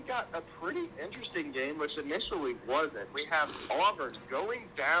a pretty interesting game, which initially wasn't. We have Auburn going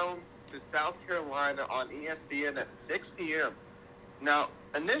down to South Carolina on ESPN at 6 p.m. Now,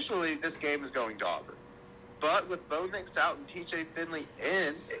 initially, this game is going to Auburn. But with Bo Nix out and TJ Finley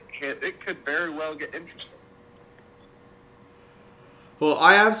in, it could very well get interesting. Well,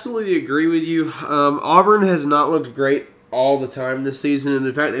 I absolutely agree with you. Auburn has not looked great all the time this season, and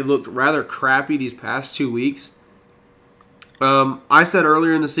in fact, they've looked rather crappy these past 2 weeks. I said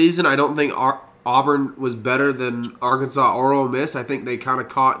earlier in the season, I don't think Auburn was better than Arkansas or Ole Miss. I think they kind of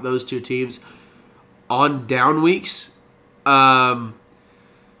caught those two teams on down weeks. But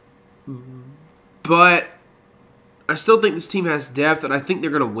I still think this team has depth, and I think they're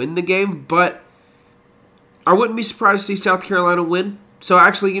going to win the game. But I wouldn't be surprised to see South Carolina win. So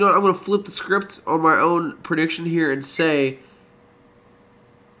actually, you know what? I'm going to flip the script on my own prediction here and say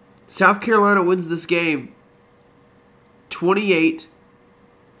South Carolina wins this game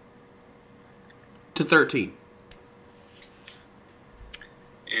 28-13.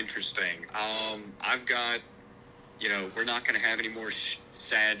 Interesting. I've got, we're not going to have any more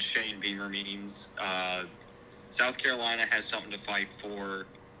sad Shane Beamer memes. South Carolina has something to fight for.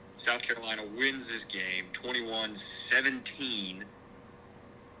 South Carolina wins this game 21-17,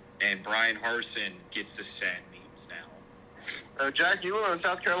 and Brian Harsin gets the sad memes now. Jack, you went on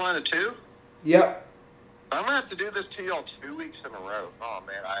South Carolina too? Yep. I'm going to have to do this to y'all 2 weeks in a row. Oh,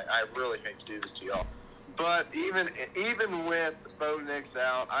 man, I really hate to do this to y'all. But even with Bo Nix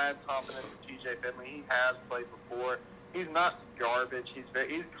out, I have confidence in TJ Finley. He has played before. He's not garbage. He's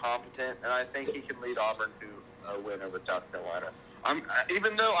competent, and I think he can lead Auburn to a win over South Carolina.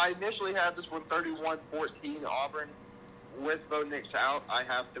 Even though I initially had this one 31-14 Auburn, with Bo Nix out, I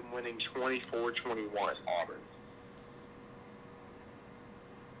have them winning 24-21 Auburn.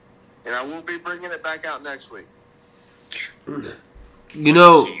 And I will be bringing it back out next week.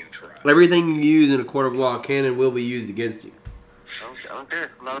 Everything you use in a court of law can and will be used against you. Okay, I don't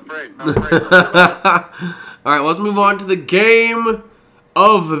care. I'm not afraid. All right, let's move on to the game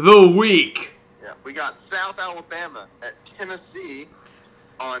of the week. Yeah, we got South Alabama at Tennessee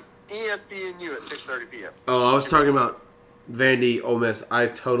on ESPNU at 6:30 p.m. Oh, I was talking about Vandy, Ole Miss. I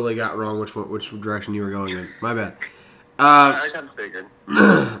totally got wrong which direction you were going in. My bad. I kind of figured.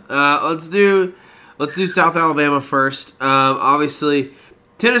 Let's do South Alabama first. Obviously,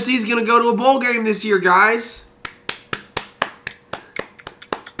 Tennessee's going to go to a bowl game this year, guys.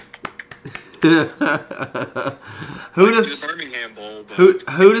 Who'd have stunk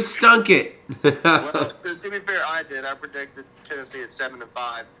it? Well, to be fair, I did. I predicted Tennessee at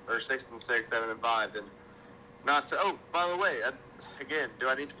 7-5 or 6-6, 7-5, and not to. Oh, by the way, again, do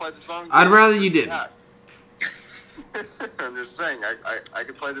I need to play the song? I'd rather you didn't. I'm just saying, I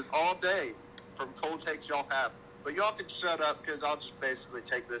could play this all day from cold takes y'all have. But y'all can shut up because I'll just basically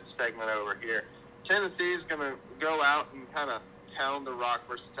take this segment over here. Tennessee is going to go out and kind of pound the rock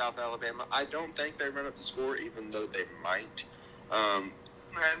versus South Alabama. I don't think they run up the score, even though they might. And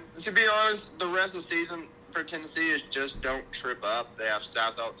to be honest, the rest of the season for Tennessee is just don't trip up. They have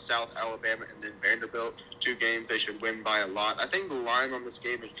South Alabama and then Vanderbilt, 2 games they should win by a lot. I think the line on this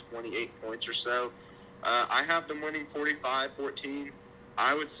game is 28 points or so. I have them winning 45-14.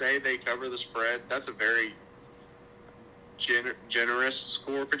 I would say they cover the spread. That's a very generous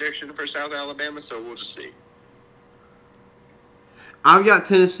score prediction for South Alabama, so we'll just see. I've got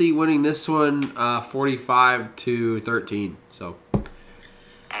Tennessee winning this one 45-13. So,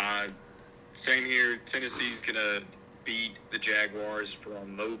 same here. Tennessee's gonna beat the Jaguars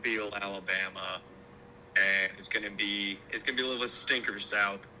from Mobile, Alabama, and it's gonna be a little bit stinker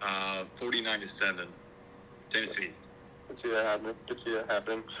south. 49-7, Tennessee. Could see that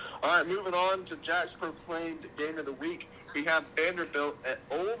happening. All right, moving on to Jack's proclaimed game of the week. We have Vanderbilt at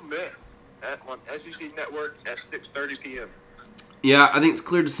Ole Miss on SEC Network at 6:30 p.m. yeah, I think it's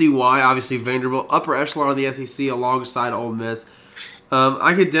clear to see why. Obviously, Vanderbilt, upper echelon of the SEC alongside Ole Miss.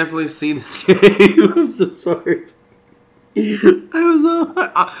 I could definitely see this game. I'm so sorry.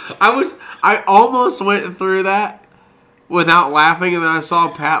 I almost went through that without laughing, and then I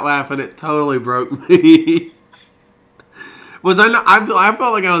saw Pat laugh, and it totally broke me. Was I not? I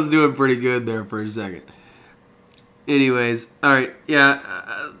felt like I was doing pretty good there for a second. Anyways, all right, yeah.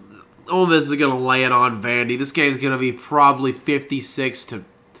 Ole Miss is gonna lay it on Vandy. This game's gonna be probably 56-6.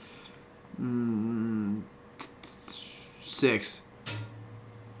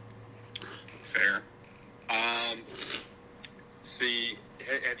 Fair. See,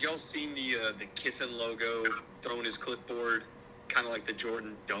 have y'all seen the Kiffin logo throwing his clipboard, kind of like the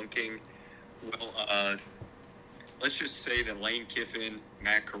Jordan dunking? Well, let's just say that Lane Kiffin,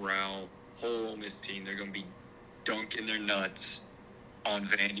 Matt Corral, whole Ole Miss team, they're going to be dunking their nuts on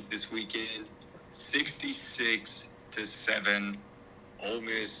Vandy this weekend. 66-7, Ole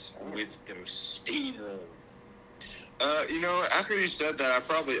Miss with their steamroll. After you said that, I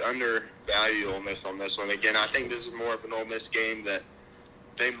probably undervalue Ole Miss on this one. Again, I think this is more of an Ole Miss game that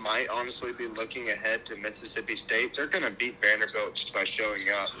they might honestly be looking ahead to Mississippi State. They're going to beat Vanderbilt just by showing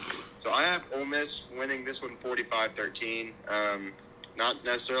up. So I have Ole Miss winning this one 45-13. Not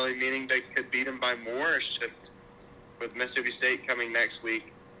necessarily meaning they could beat them by more. It's just with Mississippi State coming next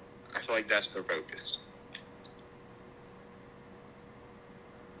week, I feel like that's their focus.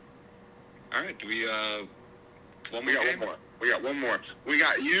 All right, do we We got one more. We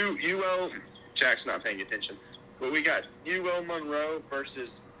got UL. Jack's not paying attention. But we got UL Monroe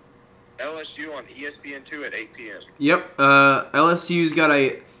versus LSU on ESPN2 at 8 p.m. Yep. LSU's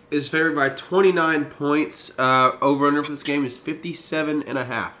is favored by 29 points. Over under for this game is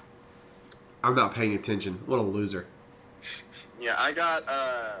 57.5. I'm not paying attention. What a loser. Yeah, I got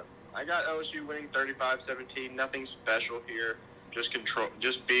LSU winning 35-17. Nothing special here. Just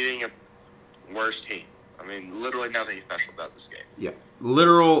beating a worse team. I mean, literally nothing special about this game. Yeah.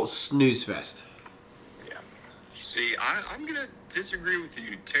 Literal snooze fest. Yeah. See, I'm going to disagree with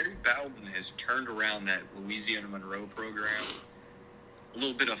you. Terry Bowden has turned around that Louisiana Monroe program. A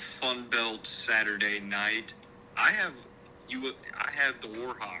little bit of Fun Belt Saturday night. I have the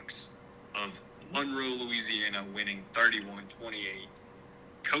Warhawks of Monroe, Louisiana winning 31-28.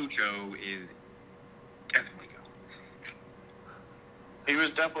 Coach O is definitely gone. He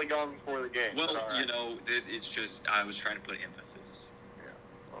was definitely gone before the game. Well, right. it's just I was trying to put emphasis. Yeah.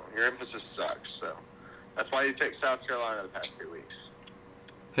 Well, your emphasis sucks, so that's why you picked South Carolina the past 2 weeks.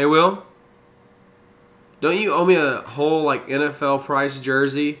 Hey, Will? Don't you owe me a whole, NFL price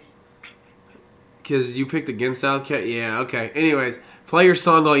jersey? Because you picked against South Carolina? Yeah, okay. Anyways, play your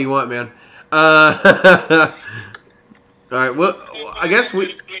song all you want, man. All right, well, I guess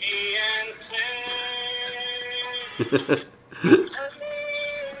we...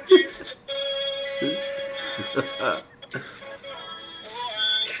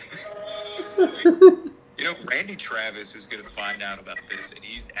 Randy Travis is going to find out about this, and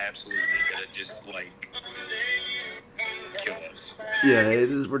he's absolutely going to just, kill us. Yeah,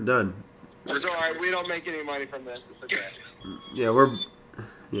 we're done. It's all right. We don't make any money from this. It's okay. Yeah, we're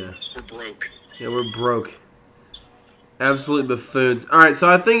broke. Yeah, we're broke. Absolute buffoons. All right, so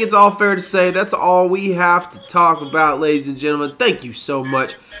I think it's all fair to say that's all we have to talk about, ladies and gentlemen. Thank you so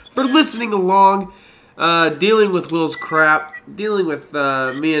much for listening along, dealing with Will's crap, dealing with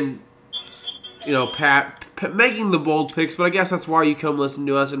me and Pat making the bold picks. But I guess that's why you come listen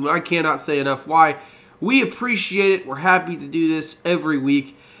to us, and I cannot say enough why we appreciate it. We're happy to do this every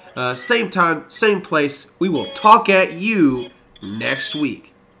week. Same time, same place. We will talk at you next week.